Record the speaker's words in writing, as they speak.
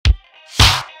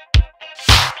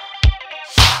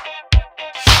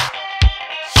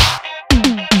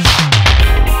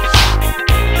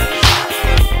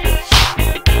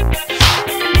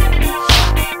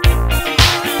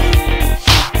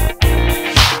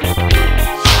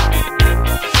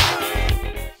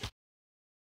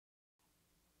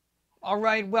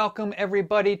Alright, welcome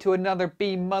everybody to another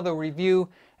B Mother review,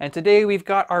 and today we've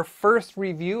got our first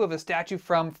review of a statue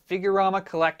from Figurama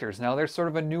Collectors. Now they're sort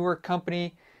of a newer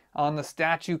company on the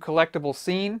statue collectible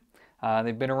scene.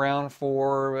 They've been around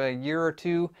for a year or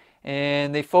two,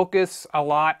 and they focus a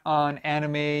lot on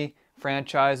anime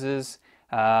franchises.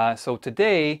 So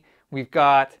today we've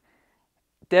got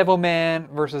Devilman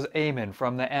versus Amon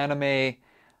from the anime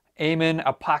Amon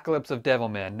Apocalypse of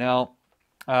Devilman. Now,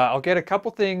 I'll get a couple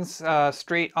things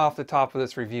straight off the top of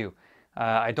this review.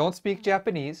 I don't speak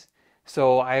Japanese,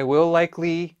 so I will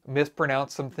likely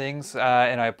mispronounce some things,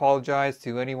 and I apologize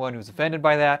to anyone who's offended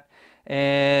by that.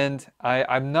 And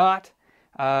I'm not,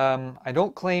 I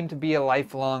don't claim to be a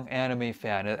lifelong anime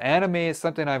fan. Anime is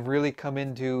something I've really come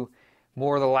into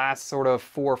more the last sort of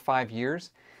 4 or 5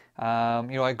 years.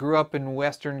 I grew up in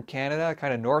Western Canada,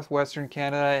 kind of northwestern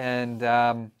Canada,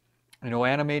 and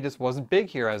anime just wasn't big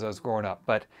here as I was growing up.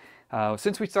 But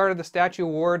since we started the Statue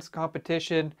Awards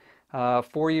competition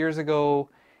 4 years ago,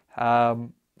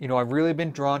 I've really been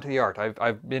drawn to the art.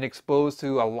 I've been exposed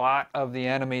to a lot of the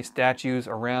anime statues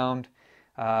around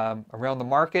the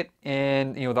market,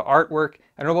 and the artwork.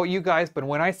 I don't know about you guys, but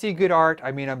when I see good art,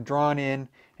 I mean, I'm drawn in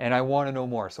and I want to know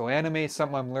more. So anime is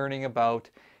something I'm learning about,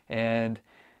 and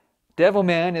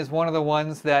Devilman is one of the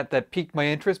ones that piqued my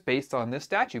interest based on this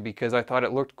statue because I thought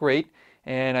it looked great,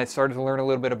 and I started to learn a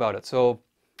little bit about it. So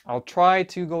I'll try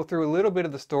to go through a little bit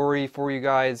of the story for you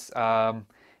guys, but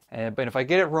if I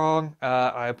get it wrong,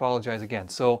 I apologize again.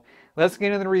 So let's get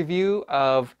into the review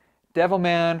of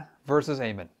Devilman versus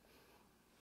Amon.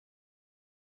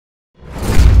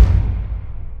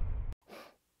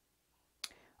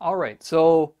 Alright,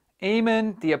 so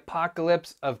Amon, the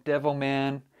Apocalypse of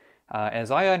Devilman,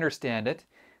 as I understand it,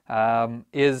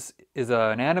 is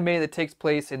an anime that takes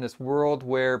place in this world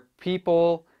where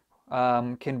people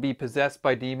can be possessed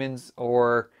by demons,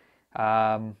 or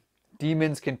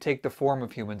demons can take the form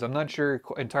of humans. I'm not sure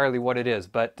entirely what it is,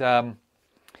 but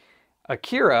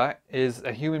Akira is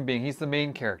a human being. He's the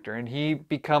main character, and he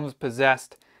becomes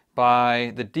possessed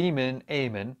by the demon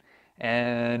Amon,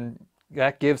 and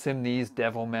that gives him these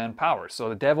Devilman powers. So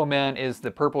the Devilman is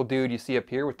the purple dude you see up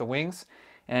here with the wings,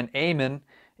 and Amon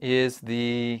is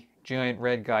the giant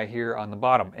red guy here on the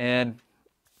bottom. And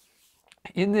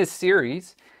in this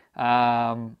series,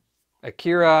 Akira,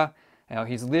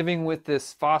 he's living with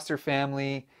this foster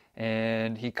family,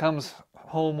 and he comes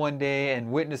home one day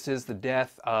and witnesses the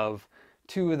death of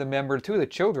two of the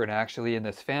children actually in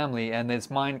this family, and his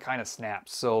mind kind of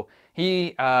snaps. So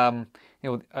he, Amon,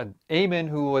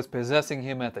 who was possessing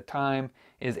him at the time,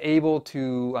 is able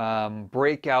to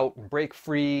break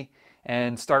free,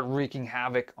 and start wreaking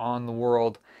havoc on the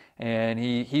world. And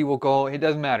he will go, it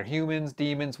doesn't matter, humans,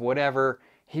 demons, whatever,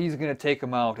 he's going to take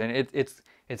them out. And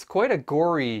it's quite a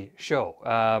gory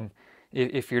show.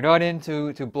 If you're not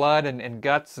into blood and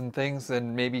guts and things,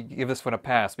 then maybe give this one a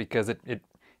pass, because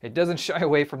it doesn't shy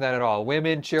away from that at all.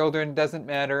 Women, children, doesn't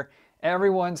matter.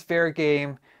 Everyone's fair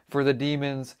game for the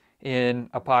demons in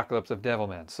Apocalypse of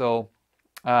Devilman. So,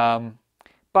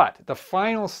 but the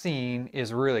final scene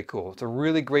is really cool. It's a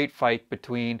really great fight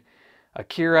between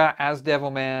Akira as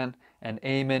Devilman and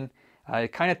Amon.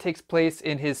 It kind of takes place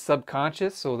in his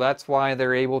subconscious, so that's why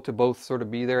they're able to both sort of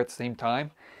be there at the same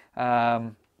time.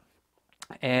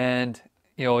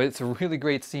 It's a really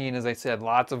great scene, as I said.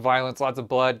 Lots of violence, lots of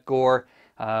blood, gore.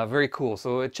 Very cool.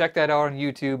 So check that out on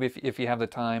YouTube if you have the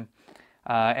time.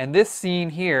 And this scene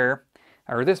here,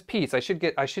 or this piece, I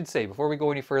should say before we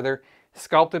go any further,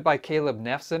 sculpted by Caleb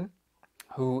Nefson,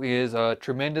 who is a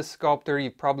tremendous sculptor. You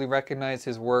probably recognize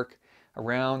his work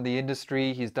around the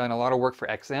industry. He's done a lot of work for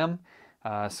XM,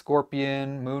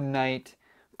 Scorpion, Moon Knight,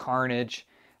 Carnage.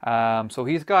 So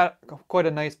he's got quite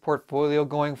a nice portfolio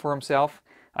going for himself.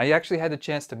 I actually had the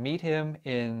chance to meet him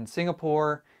in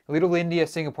Singapore, Little India,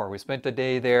 Singapore. We spent a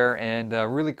day there, and a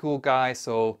really cool guy.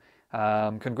 So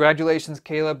congratulations,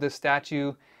 Caleb. This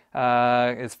statue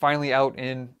is finally out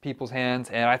in people's hands,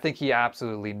 and I think he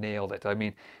absolutely nailed it. I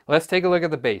mean, let's take a look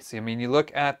at the base. I mean, you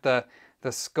look at the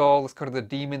skull, let's go to the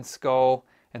demon skull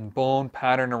and bone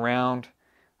pattern around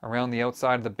the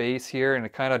outside of the base here, and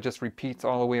it kind of just repeats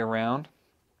all the way around.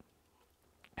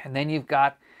 And then you've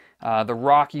got the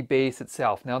rocky base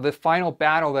itself. Now, the final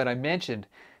battle that I mentioned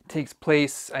takes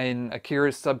place in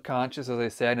Akira's subconscious, as I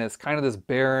said, and it's kind of this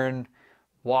barren,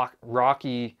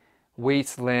 rocky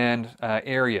wasteland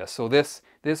area. So this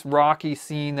rocky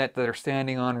scene that they're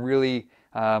standing on really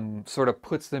sort of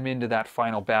puts them into that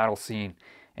final battle scene.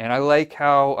 And I like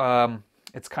how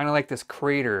it's kind of like this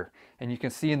crater, and you can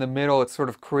see in the middle it's sort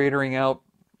of cratering out.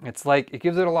 It's like, it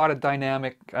gives it a lot of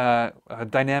dynamic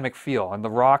feel, and the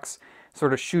rocks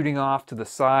sort of shooting off to the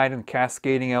side and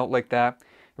cascading out like that. It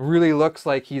really looks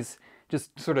like he's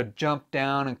just sort of jumped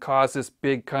down and caused this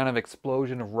big kind of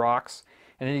explosion of rocks.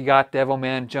 And then you got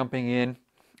Devilman jumping in.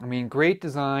 I mean, great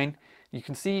design. You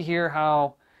can see here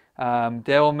how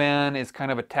Devilman is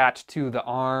kind of attached to the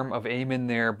arm of Amon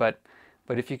there, but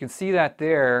if you can see that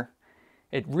there,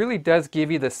 it really does give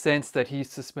you the sense that he's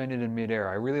suspended in midair.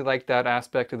 I really like that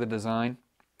aspect of the design.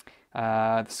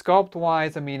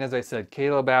 Sculpt-wise, I mean, as I said,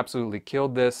 Caleb absolutely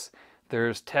killed this.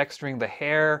 There's texturing the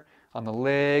hair on the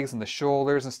legs and the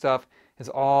shoulders and stuff is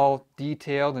all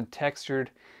detailed and textured.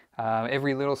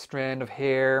 Every little strand of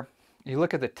hair. You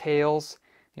look at the tails,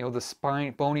 you know,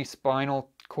 the bony spinal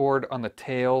cord on the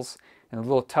tails and a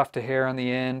little tuft of hair on the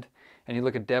end. And you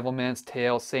look at Devilman's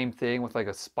tail, same thing with like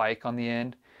a spike on the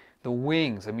end. The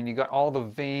wings, I mean, you got all the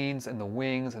veins and the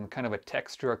wings and kind of a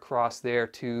texture across there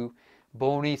too.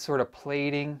 Bony sort of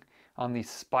plating on these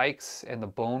spikes and the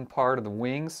bone part of the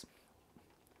wings.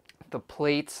 The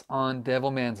plates on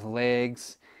Devilman's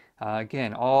legs.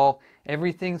 Again,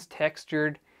 everything's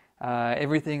textured,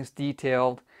 everything's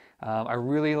detailed. I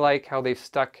really like how they've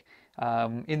stuck,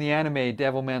 in the anime,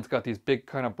 Devilman's got these big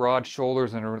kind of broad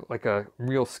shoulders and like a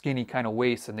real skinny kind of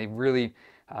waist, and they've really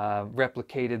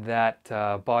replicated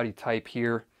that body type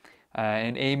here.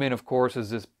 And Amon, of course, is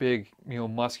this big, you know,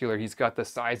 muscular. He's got the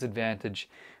size advantage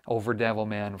over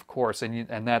Devilman, of course,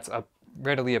 and that's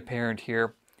readily apparent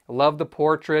here. I love the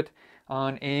portrait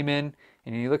on Amon,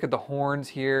 and you look at the horns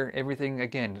here. Everything,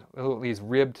 again, these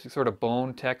ribbed sort of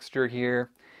bone texture here.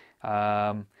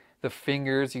 The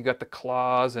fingers, you got the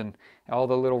claws and all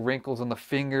the little wrinkles on the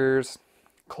fingers,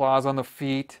 claws on the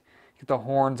feet, you get the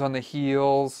horns on the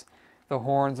heels, the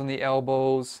horns on the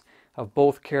elbows of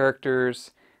both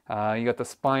characters. You got the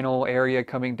spinal area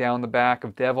coming down the back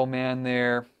of Devilman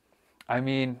there. I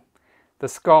mean, the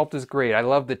sculpt is great. I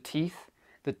love the teeth.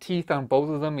 The teeth on both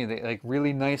of them, they like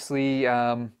really nicely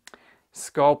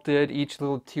sculpted, each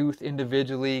little tooth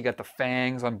individually. You got the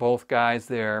fangs on both guys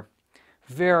there.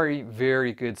 Very,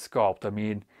 very good sculpt. I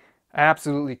mean,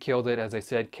 absolutely killed it. As I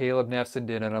said, Caleb Nefson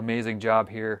did an amazing job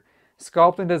here.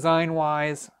 Sculpt and design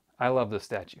wise, I love this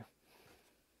statue.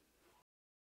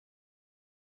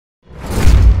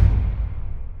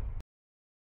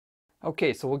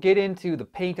 Okay, so we'll get into the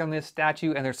paint on this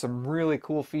statue, and there's some really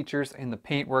cool features in the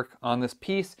paintwork on this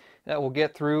piece that we'll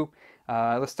get through.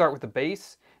 Let's start with the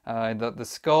base. The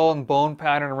skull and bone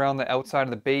pattern around the outside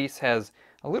of the base has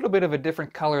a little bit of a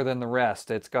different color than the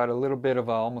rest. It's got a little bit of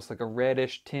almost like a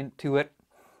reddish tint to it,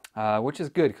 which is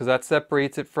good because that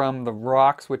separates it from the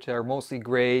rocks, which are mostly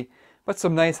gray, but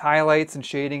some nice highlights and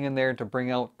shading in there to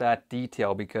bring out that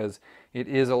detail, because it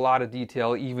is a lot of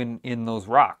detail even in those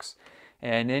rocks.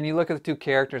 And then you look at the two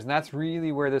characters, and that's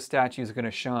really where this statue is going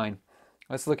to shine.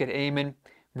 Let's look at Amon.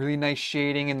 Really nice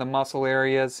shading in the muscle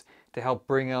areas to help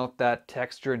bring out that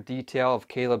texture and detail of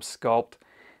Caleb's sculpt.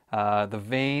 The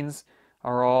veins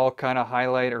are all kind of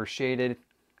highlight or shaded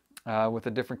with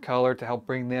a different color to help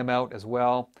bring them out as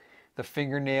well. The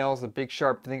fingernails, the big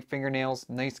sharp fingernails,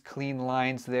 nice clean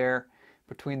lines there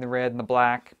between the red and the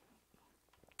black.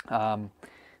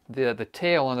 The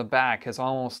tail on the back has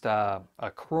almost a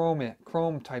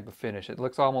chrome type of finish. It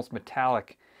looks almost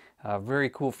metallic. Very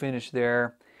cool finish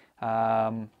there.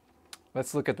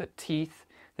 Let's look at the teeth.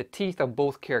 The teeth of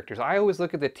both characters. I always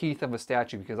look at the teeth of a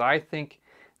statue because I think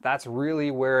that's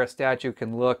really where a statue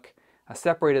can look,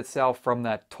 separate itself from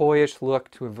that toyish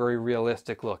look to a very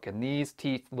realistic look. And these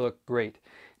teeth look great.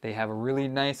 They have a really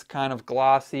nice kind of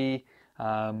glossy,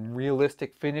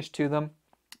 realistic finish to them.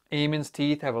 Amon's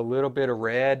teeth have a little bit of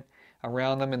red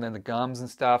around them, and then the gums and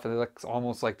stuff. It looks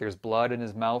almost like there's blood in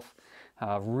his mouth.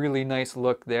 Really nice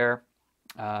look there.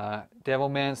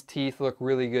 Devilman's teeth look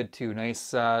really good too. Nice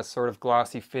sort of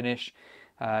glossy finish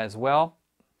as well.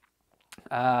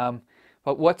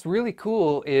 But what's really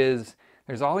cool is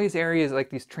there's all these areas like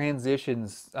these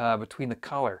transitions between the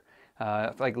color,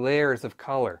 like layers of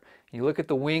color. You look at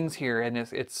the wings here, and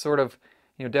it's sort of,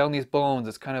 you know, down these bones,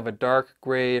 it's kind of a dark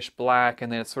grayish black,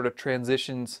 and then it sort of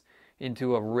transitions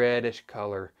into a reddish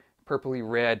color, purpley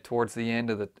red towards the end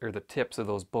of the tips of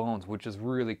those bones, which is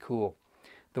really cool.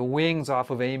 The wings off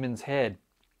of Amon's head,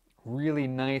 really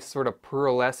nice sort of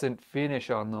pearlescent finish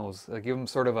on those. They give them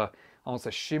sort of almost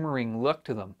a shimmering look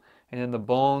to them. And then the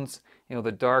bones, you know,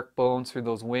 the dark bones through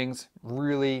those wings,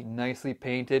 really nicely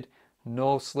painted.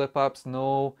 No slip-ups,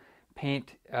 no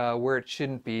paint where it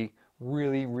shouldn't be.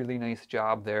 Really, really nice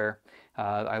job there.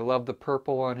 I love the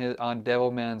purple on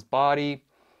Devilman's body.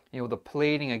 You know, the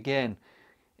plating, again,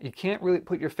 you can't really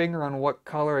put your finger on what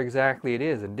color exactly it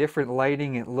is. In different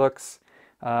lighting, it looks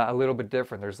a little bit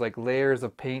different. There's like layers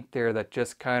of paint there that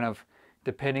just kind of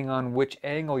depending on which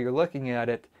angle you're looking at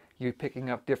it, you're picking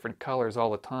up different colors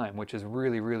all the time, which is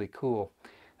really, really cool.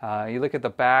 You look at the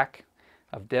back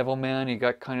of Devilman, you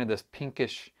got kind of this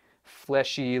pinkish,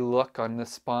 fleshy look on the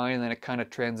spine, and then it kind of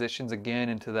transitions again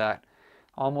into that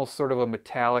almost sort of a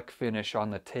metallic finish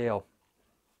on the tail.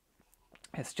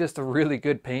 It's just a really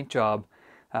good paint job.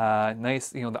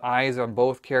 Nice, you know, the eyes on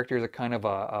both characters are kind of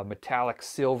a metallic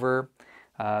silver,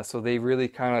 so they really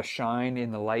kind of shine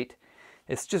in the light.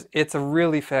 It's a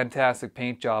really fantastic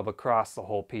paint job across the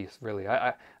whole piece, really.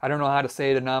 I don't know how to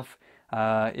say it enough.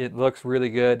 It looks really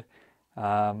good.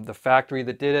 The factory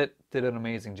that did it did an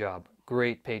amazing job.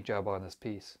 Great paint job on this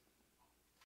piece.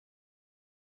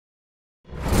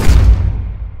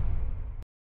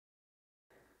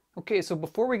 Okay, so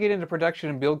before we get into production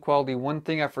and build quality, one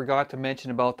thing I forgot to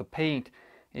mention about the paint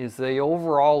is the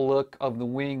overall look of the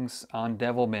wings on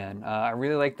Devilman. I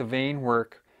really like the vein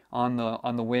work on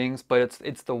the wings, but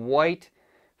it's the white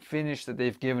finish that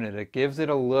they've given it. It gives it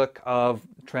a look of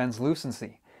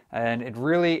translucency, and it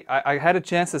really. I had a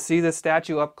chance to see this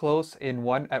statue up close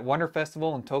at Wonder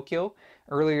Festival in Tokyo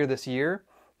earlier this year,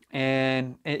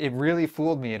 and it really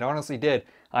fooled me. It honestly did.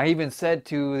 I even said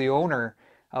to the owner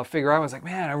Figurama, I was like,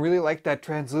 man, I really like that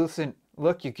translucent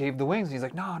look you gave the wings. And he's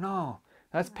like, no,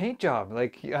 that's paint job.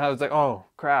 Like, I was like, oh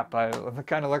crap, I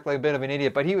kind of looked like a bit of an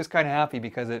idiot, but he was kind of happy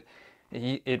because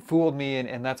it fooled me,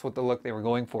 and that's what the look they were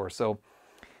going for. So,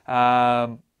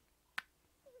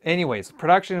 anyways,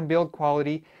 production and build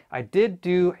quality. I did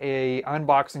do a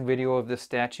unboxing video of this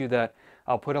statue that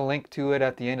I'll put a link to it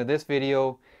at the end of this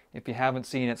video if you haven't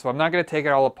seen it. So I'm not going to take it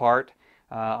all apart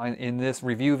in this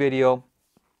review video.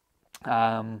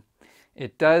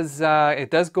 It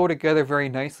does go together very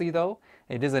nicely though.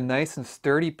 It is a nice and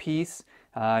sturdy piece.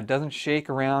 It doesn't shake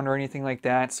around or anything like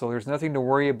that, so there's nothing to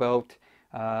worry about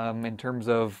in terms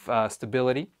of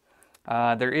stability.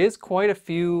 There is quite a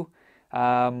few.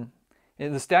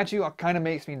 The statue kind of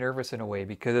makes me nervous in a way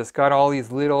because it's got all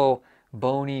these little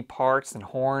bony parts and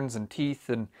horns and teeth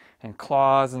and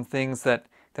claws and things that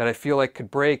I feel like could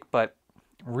break, but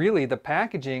really the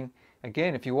packaging.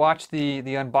 Again, if you watch the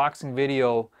unboxing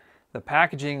video, the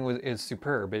packaging is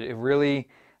superb. It really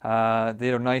they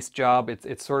did a nice job.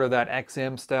 It's sort of that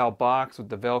XM style box with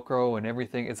the Velcro and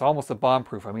everything. It's almost a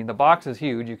bomb-proof. I mean, the box is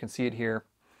huge. You can see it here.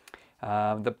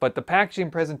 But the packaging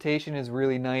presentation is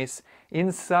really nice.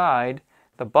 Inside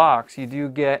the box, you do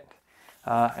get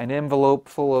an envelope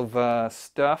full of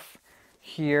stuff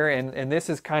here, and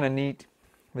this is kind of neat.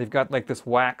 They've got like this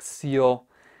wax seal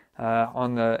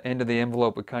on the end of the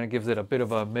envelope. It kind of gives it a bit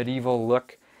of a medieval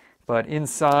look. But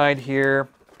inside here,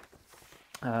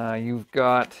 you've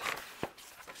got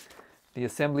the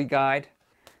assembly guide.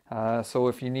 So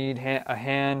if you need a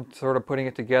hand sort of putting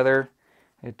it together,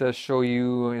 it does show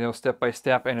you, step by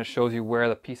step, and it shows you where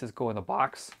the pieces go in the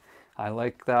box. I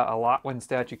like that a lot when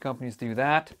statue companies do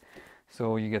that.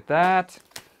 So you get that,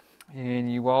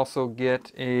 and you also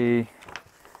get a,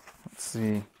 let's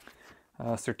see,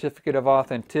 certificate of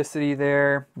authenticity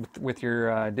there with your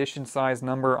edition size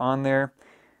number on there.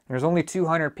 There's only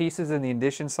 200 pieces in the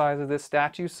edition size of this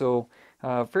statue, so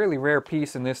fairly rare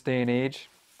piece in this day and age.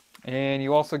 And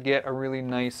you also get a really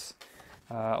nice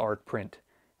art print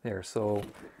there. So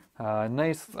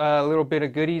nice little bit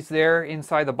of goodies there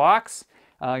inside the box.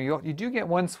 You do get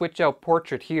one switch out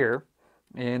portrait here,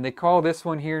 and they call this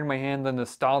one here in my hand the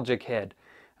nostalgic head.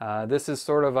 This is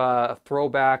sort of a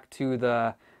throwback to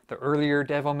the earlier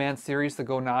Devilman series, the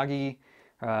Gonagi,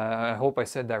 I hope I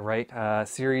said that right,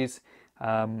 series.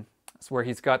 It's where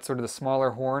he's got sort of the smaller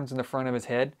horns in the front of his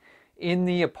head. In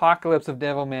the Apocalypse of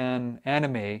Devilman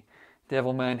anime,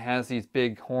 Devilman has these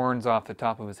big horns off the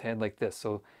top of his head like this.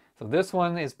 So this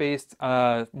one is based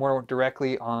more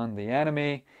directly on the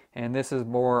anime, and this is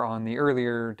more on the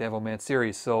earlier Devilman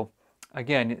series. So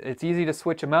again, it's easy to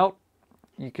switch them out.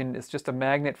 It's just a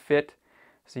magnet fit.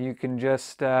 So you can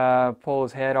just pull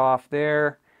his head off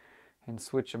there and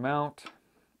switch him out.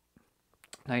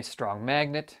 Nice strong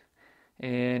magnet.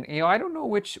 And I don't know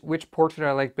which portrait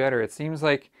I like better. It seems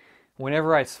like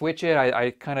whenever I switch it,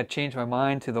 I kind of change my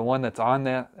mind to the one that's on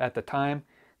at the time.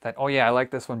 That, oh yeah, I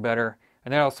like this one better.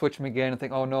 And then I'll switch them again and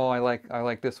think, oh no, I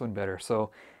like this one better.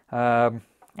 So I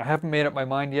haven't made up my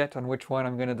mind yet on which one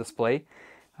I'm going to display.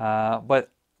 But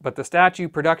the statue,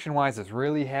 production-wise, is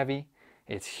really heavy.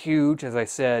 It's huge, as I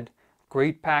said.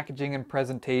 Great packaging and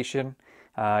presentation.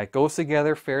 It goes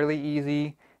together fairly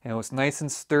easy. It's nice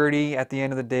and sturdy at the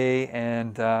end of the day,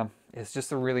 and it's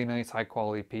just a really nice,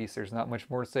 high-quality piece. There's not much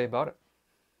more to say about it.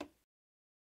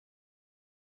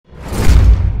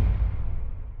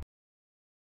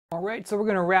 All right, so we're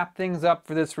going to wrap things up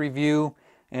for this review.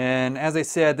 And as I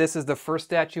said, this is the first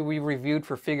statue we reviewed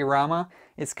for Figurama.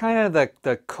 It's kind of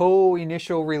the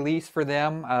co-initial release for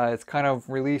them. It's kind of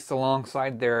released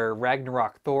alongside their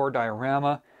Ragnarok Thor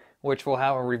diorama, which we'll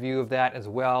have a review of that as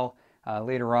well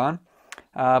later on.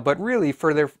 But really,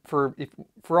 for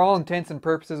all intents and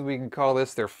purposes, we can call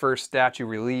this their first statue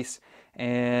release.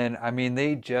 And I mean,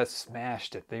 they just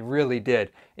smashed it. They really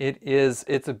did.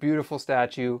 It's a beautiful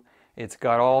statue. It's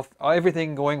got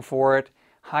everything going for it.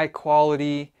 High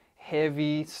quality,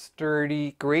 heavy,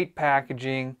 sturdy, great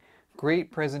packaging,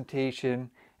 great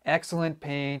presentation, excellent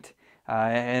paint,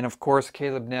 and of course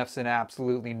Caleb Neffson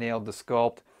absolutely nailed the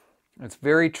sculpt. It's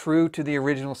very true to the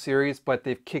original series, but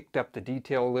they've kicked up the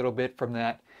detail a little bit from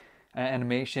that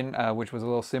animation, which was a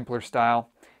little simpler style.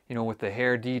 You know, with the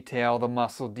hair detail, the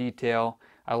muscle detail.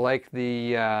 I like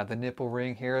the nipple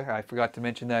ring here. I forgot to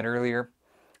mention that earlier.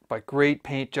 But great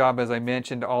paint job, as I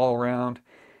mentioned, all around.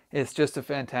 It's just a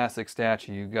fantastic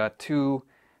statue. You've got two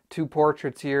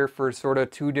portraits here for sort of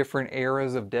two different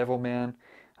eras of Devilman.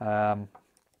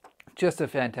 Just a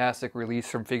fantastic release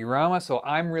from Figurama. So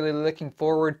I'm really looking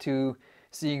forward to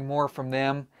seeing more from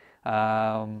them.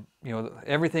 You know,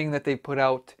 everything that they put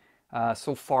out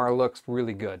so far looks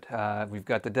really good. We've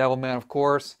got the Devilman, of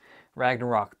course,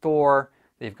 Ragnarok Thor.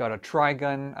 They've got a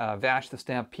Trigun, Vash the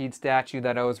Stampede statue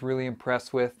that I was really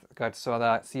impressed with. Got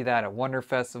to see that at Wonder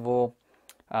Festival.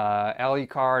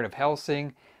 Alucard of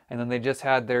Helsing, and then they just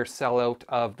had their sellout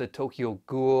of the Tokyo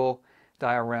Ghoul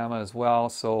diorama as well.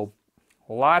 So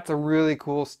lots of really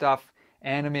cool stuff,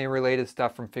 anime related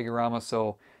stuff from Figurama,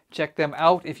 so check them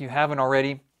out if you haven't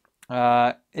already.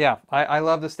 Yeah, I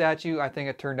love the statue. I think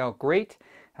it turned out great.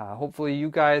 Hopefully you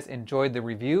guys enjoyed the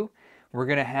review. We're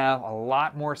going to have a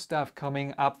lot more stuff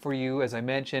coming up for you. As I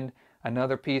mentioned,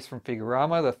 another piece from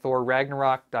Figurama, the Thor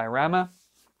Ragnarok diorama.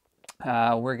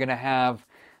 We're going to have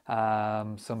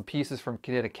some pieces from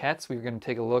Depicts. We're going to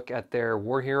take a look at their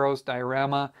War Heroes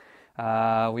diorama.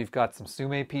 We've got some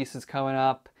Sume pieces coming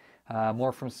up,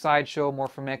 more from Sideshow, more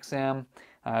from XM.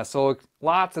 So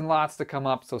lots and lots to come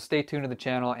up, so stay tuned to the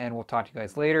channel and we'll talk to you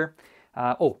guys later.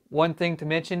 Oh, one thing to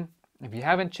mention, if you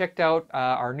haven't checked out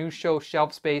our new show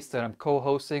Shelf Space that I'm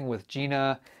co-hosting with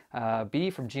Gina B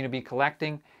from Gina B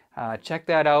Collecting, check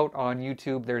that out on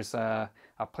YouTube. There's a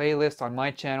playlist on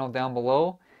my channel down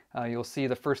below. You'll see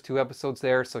the first 2 episodes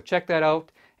there, so check that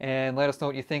out and let us know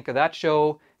what you think of that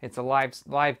show. It's a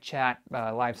live chat,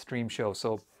 live stream show.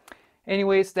 So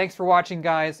anyways, thanks for watching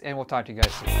guys, and we'll talk to you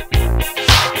guys soon.